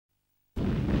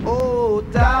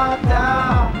ta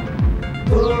ta,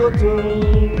 to to,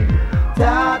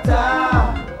 ta ta,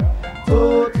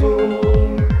 to to,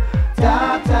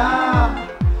 ta ta,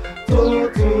 to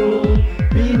to,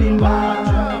 Beenie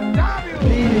man,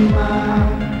 Beenie man.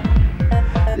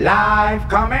 Life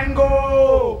come and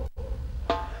go,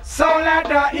 so let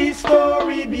the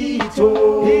history be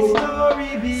told.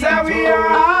 So we are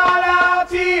all out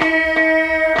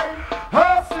here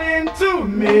hustling to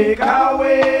make our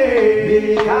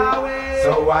way.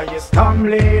 So while you're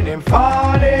stumbling and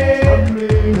falling,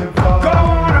 go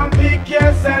on and pick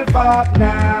yourself up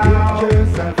now.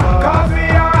 Cause we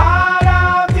are all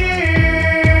out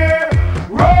here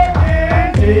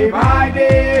working day by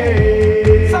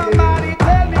day. Somebody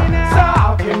tell me now, so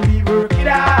how can we work it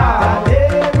out? That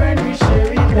day when we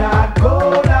sharing that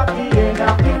gold at the end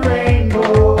of the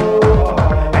rainbow.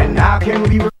 And how can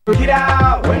we work it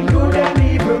out when good and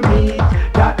evil meet?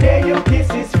 That day you kiss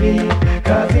his feet,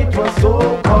 cause it was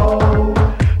so cold.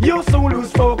 You soon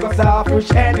lose focus of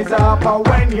which end is up, or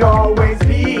when you're always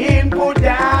being put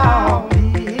down.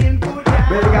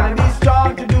 Well, you gotta be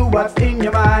strong to do what's in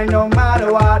your mind, no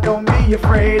matter what. Don't be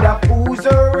afraid of who's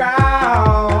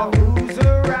around.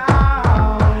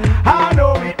 I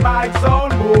know it might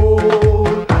sound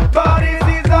bold, but this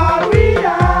is all we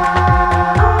have.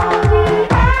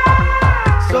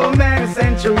 So many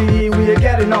centuries we are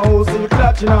getting old, still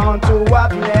clutching on to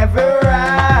what we never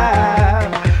had.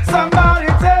 Somebody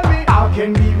tell me, how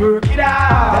can we work it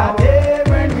out? That day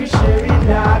when we sharing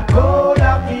that gold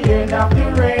at the end of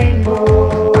the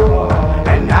rainbow.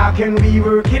 And how can we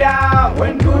work it out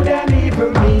when good and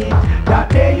evil meet? That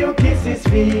day you kiss his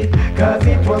feet, cause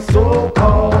it was so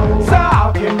cold. So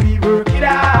how can we work it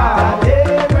out? That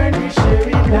day when we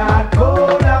sharing that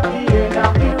gold at the end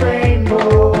of the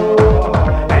rainbow.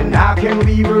 And how can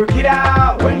we work it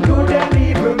out when good and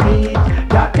evil meet?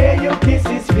 That day you kiss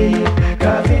his feet,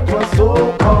 cause it was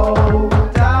so cold.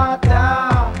 Ta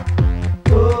ta,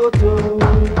 to to,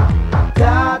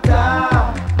 ta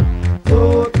ta,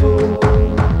 to to,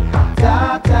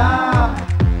 ta ta,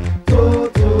 to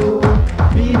to,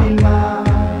 Beenie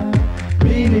man,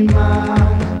 Beenie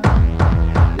man.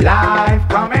 Life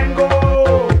come and go,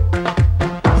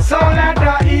 so let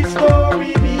the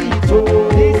history be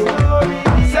told.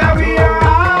 So we are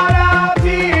all out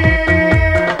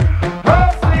here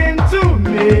hustling to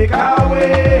make our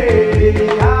way.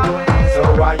 So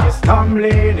while you're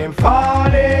stumbling and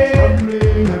falling,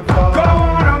 go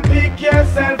on and pick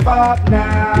yourself up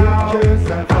now.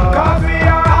 Cause we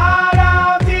are all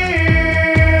out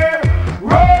here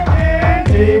working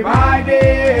day by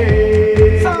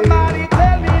day. Somebody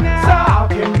tell me now, so how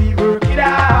can we work it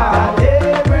out? That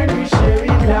day when we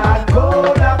sharing that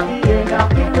gold at the end of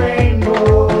the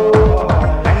rainbow.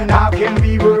 And how can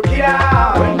we work it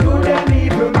out when good and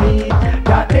evil meet?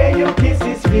 That day you kiss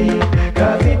his feet,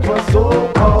 cause it was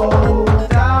so cold.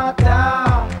 Ta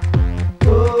ta,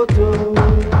 to to,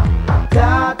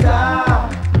 ta ta,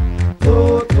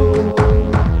 to to,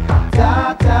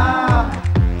 ta ta,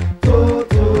 to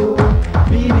to,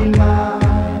 Beenie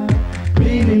man,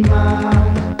 Beenie man.